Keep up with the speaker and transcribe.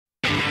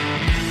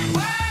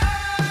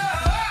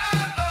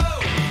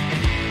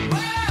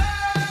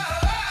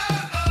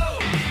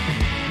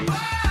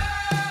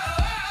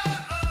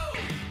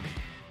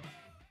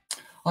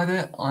Hi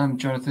there, I'm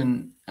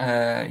Jonathan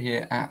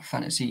here at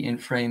Fantasy in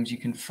Frames. You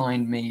can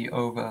find me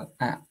over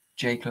at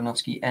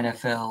jklanowski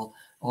NFL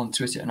on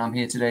Twitter, and I'm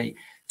here today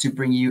to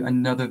bring you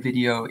another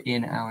video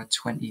in our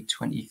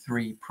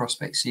 2023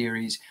 prospect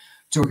series,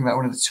 talking about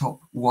one of the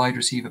top wide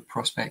receiver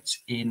prospects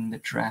in the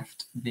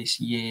draft this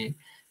year,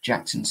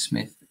 Jaxon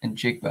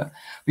Smith-Njigba.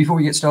 Before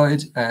we get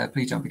started,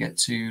 please don't forget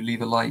to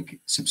leave a like,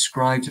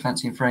 subscribe to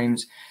Fantasy in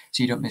Frames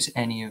so you don't miss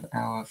any of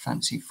our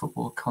fantasy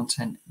football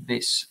content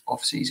this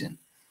offseason.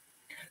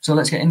 So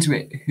let's get into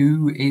it.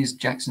 Who is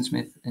Jaxon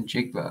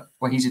Smith-Njigba?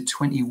 Well, he's a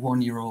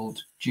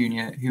 21-year-old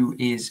junior who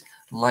is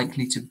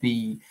likely to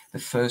be the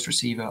first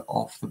receiver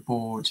off the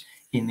board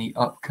in the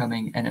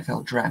upcoming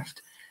NFL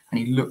draft. And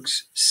he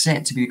looks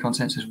set to be the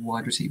consensus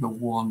wide receiver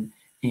 1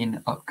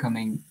 in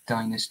upcoming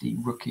Dynasty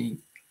rookie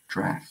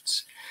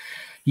drafts.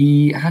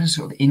 He had a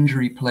sort of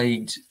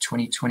injury-plagued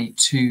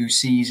 2022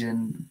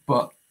 season,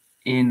 but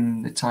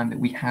in the time that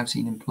we have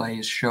seen him play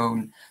has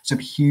shown some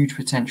huge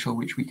potential,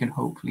 which we can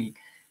hopefully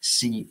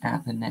see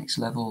at the next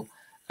level,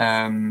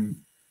 and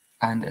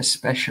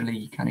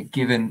especially kind of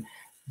given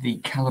the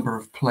caliber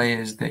of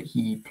players that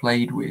he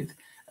played with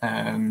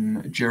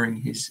during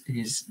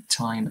his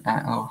time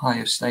at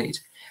Ohio State,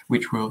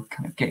 which we'll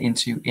kind of get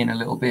into in a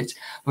little bit.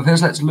 But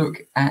first, let's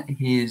look at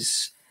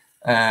his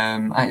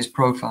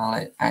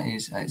profile, at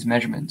his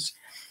measurements.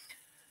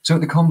 So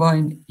at the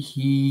combine,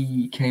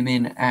 he came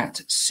in at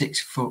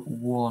 6'1",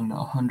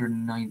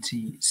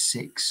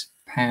 196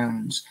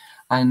 pounds,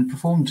 and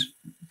performed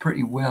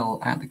pretty well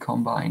at the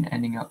combine,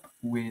 ending up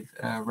with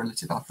a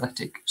relative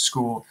athletic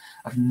score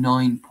of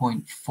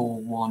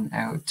 9.41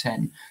 out of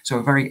 10. So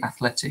a very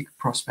athletic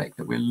prospect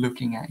that we're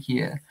looking at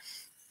here.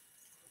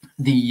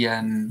 The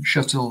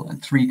shuttle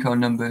and 3-cone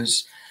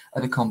numbers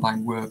at the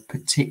combine were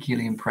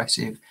particularly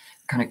impressive,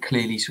 kind of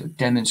clearly sort of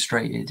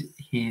demonstrated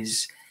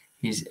his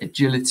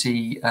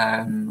agility,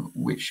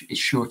 which is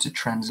sure to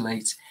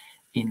translate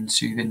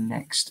into the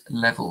next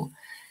level.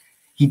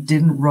 He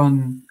didn't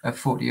run a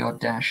 40-yard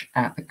dash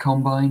at the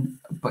combine,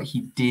 but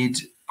he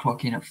did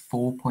clock in at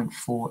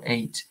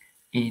 4.48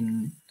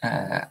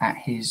 at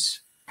his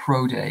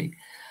pro day.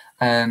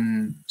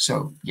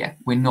 So yeah,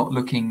 we're not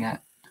looking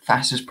at the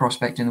fastest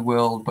prospect in the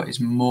world, but it's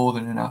more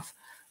than enough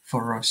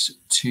for us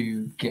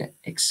to get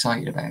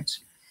excited about.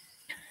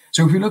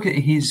 So if we look at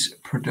his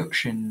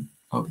production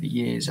over the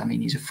years, I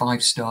mean, he's a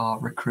 5-star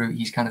recruit.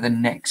 He's kind of the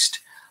next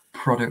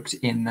product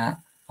in that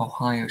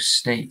Ohio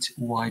State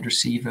wide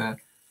receiver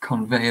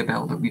conveyor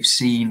belt that we've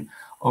seen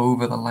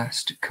over the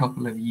last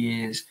couple of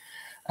years.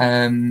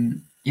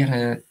 He had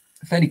a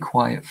fairly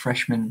quiet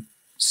freshman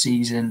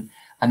season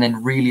and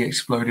then really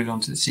exploded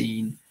onto the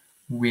scene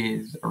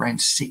with around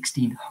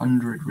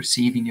 1,600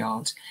 receiving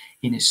yards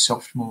in his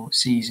sophomore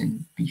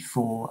season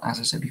before, as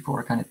I said before,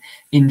 a kind of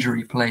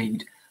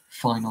injury-plagued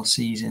final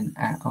season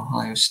at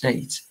Ohio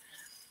State.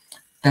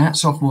 That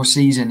sophomore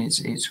season,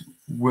 it's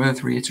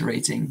worth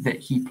reiterating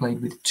that he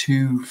played with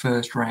 2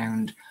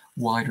 first-round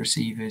wide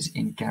receivers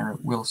in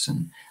Garrett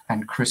Wilson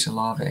and Chris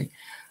Olave,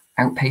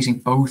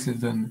 outpacing both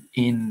of them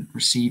in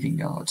receiving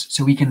yards.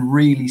 So we can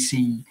really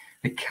see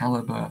the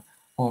caliber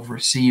of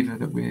receiver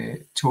that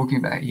we're talking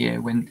about here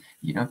when,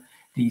 you know,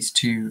 these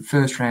 2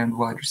 first-round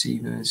wide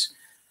receivers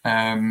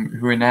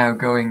who are now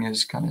going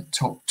as kind of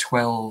top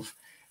 12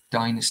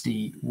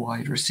 Dynasty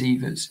wide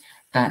receivers.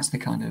 That's the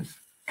kind of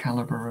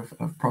caliber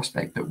of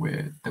prospect that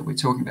we're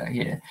talking about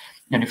here.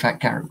 And in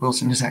fact, Garrett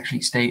Wilson has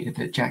actually stated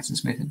that Jaxon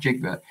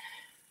Smith-Njigba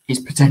is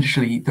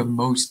potentially the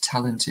most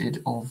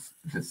talented of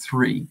the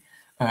 3,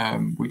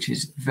 which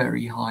is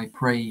very high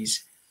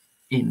praise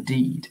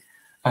indeed.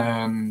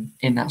 In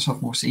that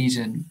sophomore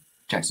season,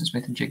 Jaxon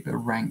Smith-Njigba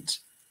ranked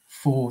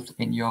 4th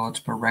in yards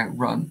per route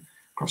run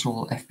across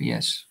all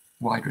FBS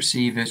wide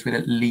receivers with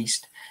at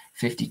least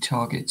 50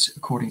 targets,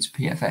 according to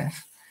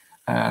PFF.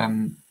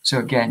 So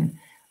again,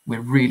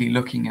 we're really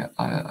looking at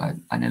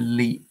an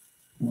elite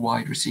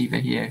wide receiver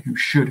here who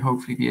should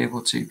hopefully be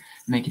able to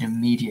make an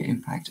immediate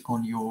impact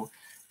on your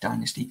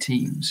Dynasty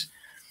teams.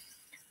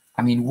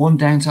 I mean, one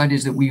downside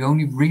is that we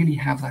only really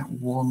have that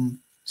one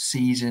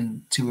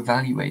season to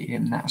evaluate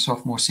him, that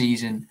sophomore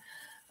season.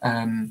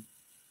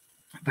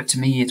 But to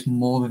me, it's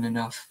more than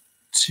enough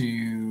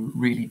to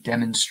really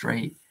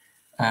demonstrate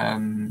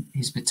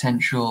his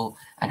potential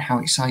and how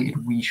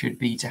excited we should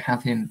be to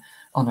have him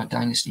on our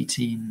Dynasty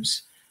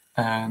teams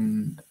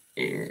in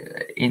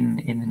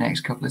the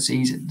next couple of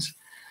seasons.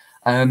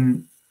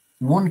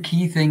 One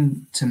key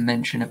thing to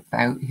mention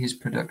about his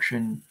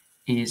production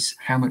is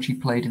how much he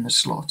played in the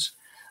slot.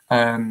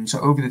 So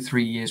over the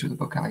 3 years with the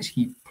Buckeyes,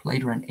 he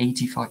played around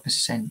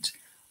 85%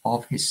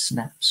 of his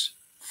snaps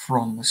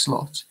from the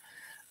slot.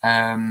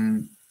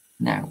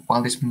 Now,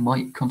 while this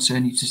might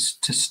concern you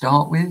to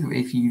start with,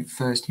 if you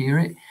first hear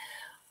it,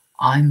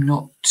 I'm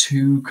not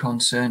too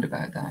concerned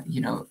about that. You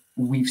know,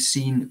 we've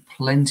seen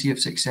plenty of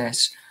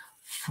success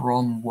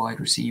from wide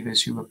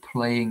receivers who are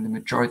playing the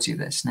majority of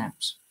their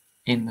snaps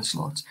in the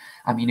slot.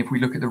 I mean, if we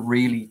look at the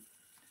really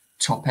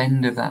top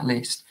end of that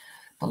list,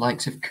 the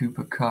likes of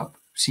Cooper Kupp,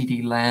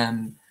 CeeDee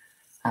Lamb,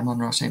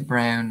 Amon-Ra St.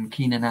 Brown,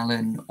 Keenan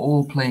Allen,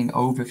 all playing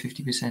over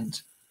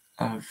 50%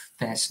 of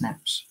their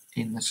snaps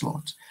in the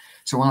slot.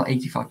 So while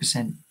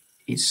 85%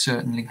 is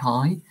certainly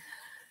high,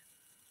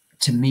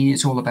 to me,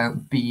 it's all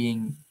about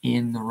being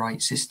in the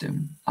right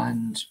system.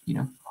 And,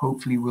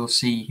 hopefully we'll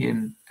see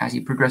him as he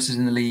progresses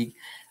in the league,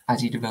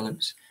 as he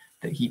develops,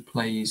 that he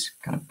plays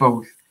kind of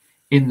both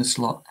in the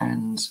slot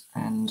and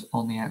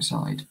on the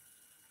outside.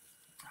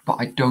 But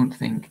I don't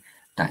think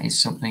that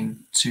is something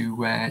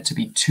to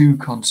be too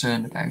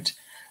concerned about.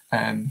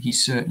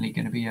 He's certainly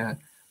going to be a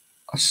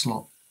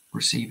slot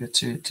receiver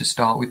to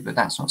start with, but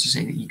that's not to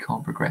say that he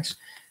can't progress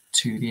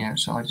to the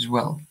outside as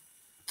well.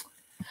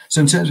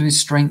 So in terms of his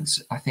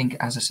strengths, I think,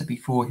 as I said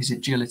before, his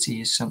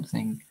agility is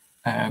something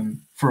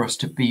for us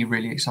to be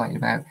really excited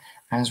about,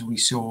 as we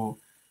saw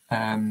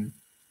at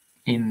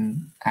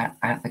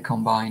the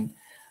combine.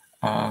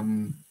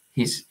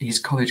 His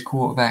college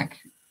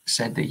quarterback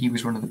said that he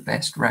was one of the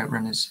best route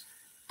runners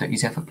that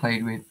he's ever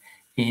played with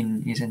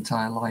in his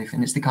entire life,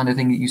 and it's the kind of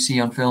thing that you see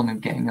on film, him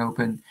getting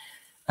open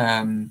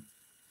in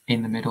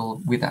the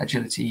middle with that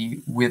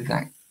agility, with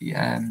that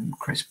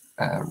crisp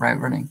route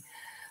running.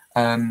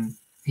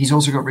 He's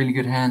also got really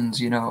good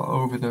hands.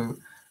 Over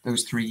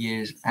those 3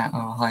 years at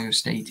Ohio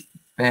State,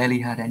 barely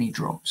had any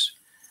drops,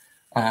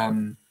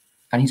 and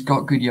he's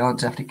got good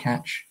yards after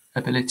catch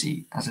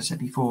ability. As I said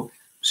before,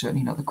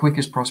 certainly not the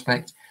quickest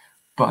prospect,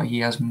 but he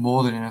has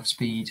more than enough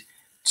speed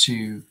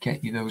to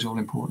get you those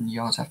all-important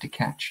yards after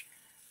catch.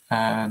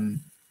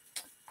 And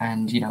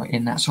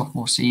in that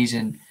sophomore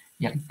season,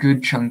 he had a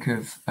good chunk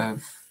of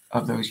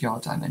those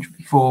yards I mentioned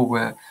before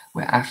were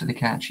after the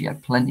catch. He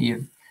had plenty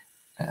of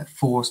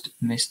forced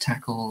missed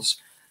tackles.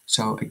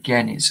 So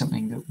again, it's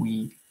something that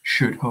we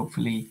should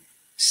hopefully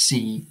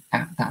see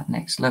at that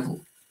next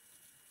level.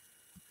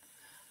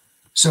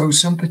 So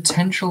some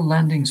potential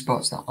landing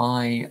spots that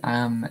I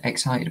am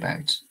excited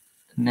about.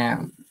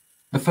 Now,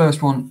 the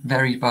first one,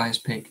 very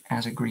biased pick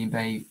as a Green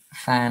Bay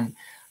fan,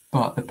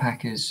 but the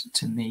Packers,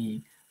 to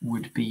me,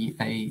 would be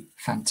a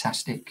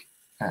fantastic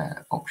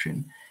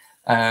option.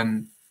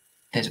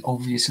 There's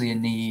obviously a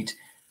need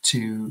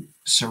to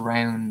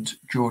surround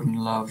Jordan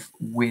Love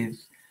with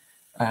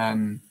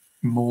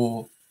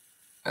more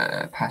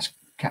pass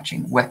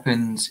catching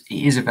weapons.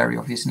 It is a very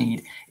obvious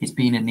need. It's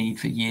been a need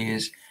for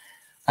years.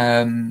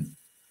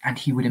 And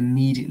he would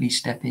immediately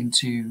step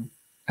into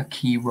a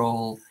key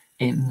role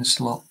in the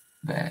slot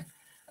there.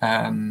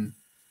 And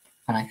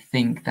I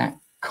think that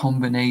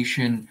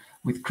combination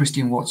with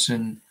Christian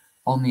Watson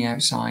on the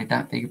outside,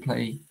 that big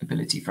play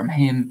ability from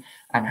him,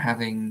 and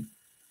having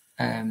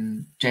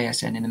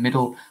JSN in the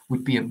middle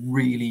would be a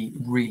really,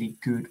 really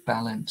good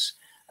balance,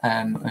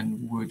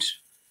 and would,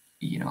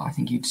 I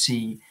think you'd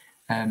see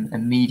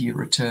immediate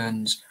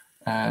returns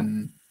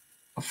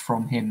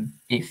from him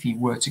if he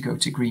were to go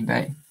to Green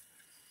Bay.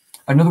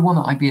 Another one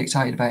that I'd be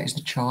excited about is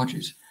the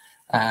Chargers.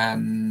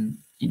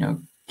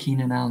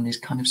 Keenan Allen is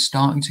kind of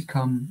starting to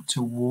come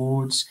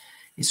towards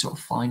his sort of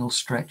final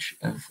stretch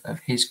of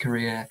his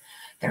career.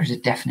 There is a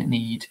definite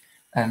need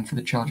for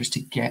the Chargers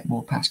to get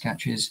more pass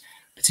catchers,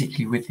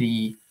 particularly with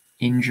the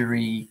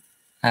injury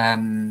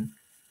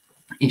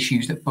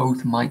issues that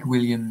both Mike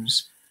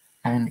Williams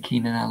and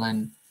Keenan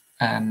Allen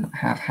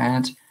have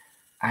had.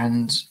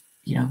 And,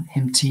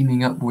 him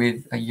teaming up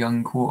with a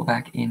young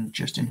quarterback in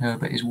Justin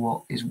Herbert is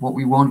what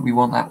we want. We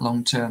want that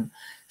long-term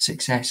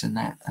success and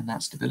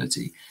that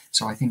stability.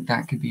 So I think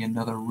that could be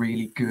another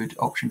really good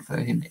option for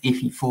him if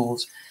he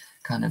falls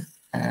kind of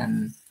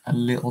a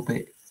little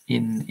bit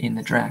in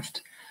the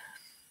draft.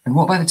 And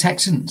what about the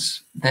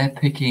Texans? They've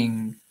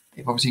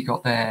obviously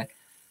got their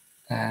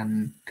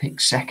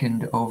pick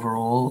second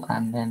overall,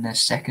 and then their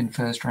second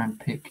first-round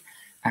pick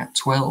at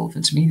 12.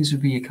 And to me, this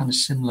would be a kind of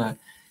similar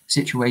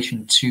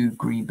situation to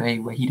Green Bay,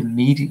 where he'd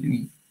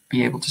immediately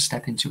be able to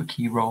step into a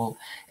key role,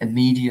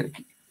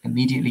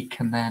 immediately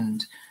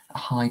command a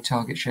high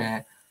target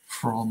share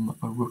from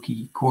a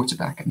rookie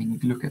quarterback. I mean,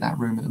 if you look at that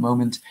room at the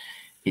moment,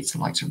 it's the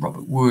likes of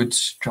Robert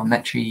Woods, John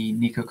Mechie,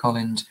 Nico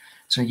Collins.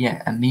 So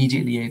yeah,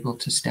 immediately able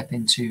to step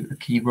into a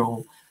key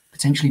role,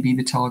 potentially be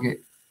the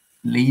target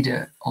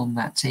leader on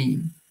that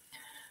team.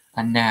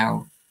 And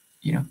now,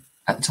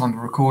 at the time of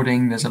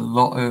recording, there's a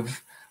lot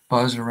of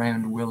buzz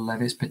around Will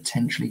Levis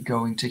potentially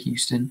going to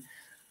Houston.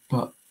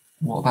 But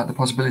what about the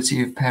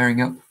possibility of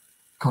pairing up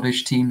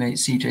college teammate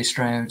CJ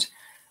Stroud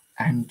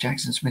and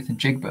Jaxon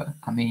Smith-Njigba?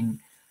 I mean,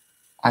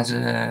 as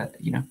a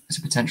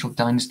potential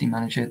dynasty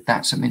manager,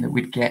 that's something that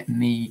would get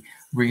me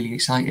really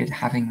excited,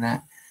 having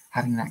that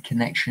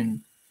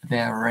connection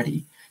there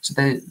already. So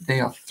they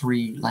are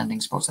three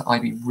landing spots that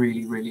I'd be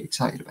really, really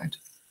excited about.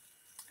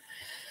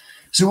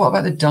 So what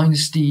about the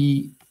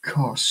dynasty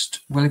cost?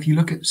 Well, if you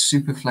look at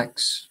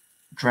Superflex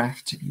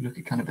draft, if you look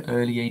at kind of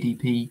early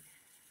ADP,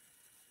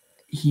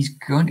 he's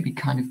going to be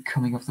kind of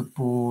coming off the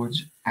board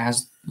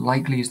as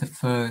likely as the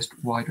first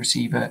wide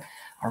receiver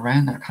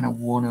around that kind of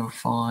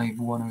 105,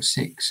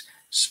 106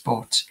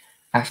 spot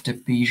after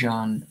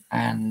Bijan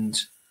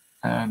and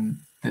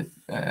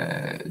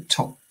the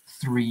top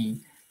three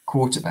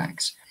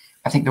quarterbacks.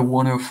 I think the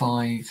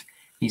 105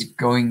 is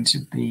going to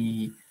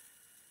be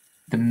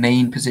the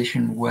main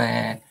position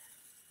where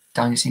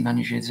Dynasty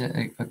managers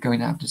are going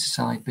to have to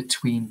decide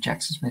between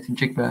Jaxon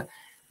Smith-Njigba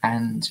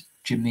and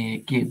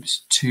Jahmyr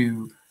Gibbs,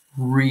 two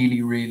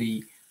really,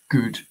 really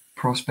good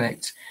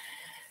prospects.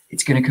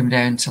 It's going to come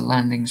down to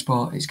landing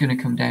spot. It's going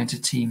to come down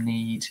to team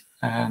need.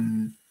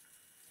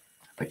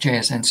 But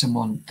JSN's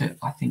someone that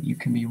I think you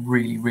can be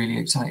really, really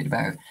excited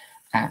about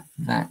at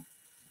that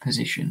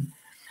position.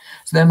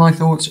 So they're my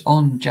thoughts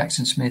on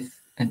Jaxon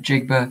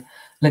Smith-Njigba.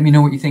 Let me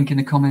know what you think in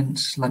the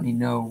comments. Let me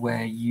know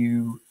where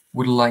you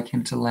would like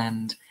him to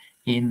land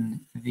in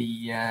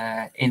the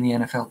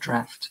NFL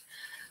draft.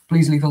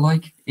 Please leave a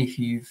like if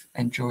you've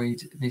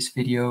enjoyed this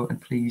video,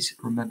 and please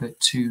remember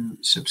to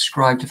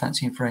subscribe to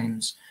Fantasy and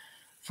Frames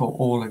for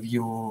all of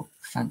your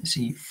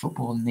fantasy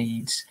football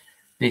needs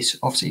this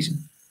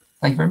off-season.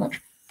 Thank you very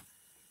much.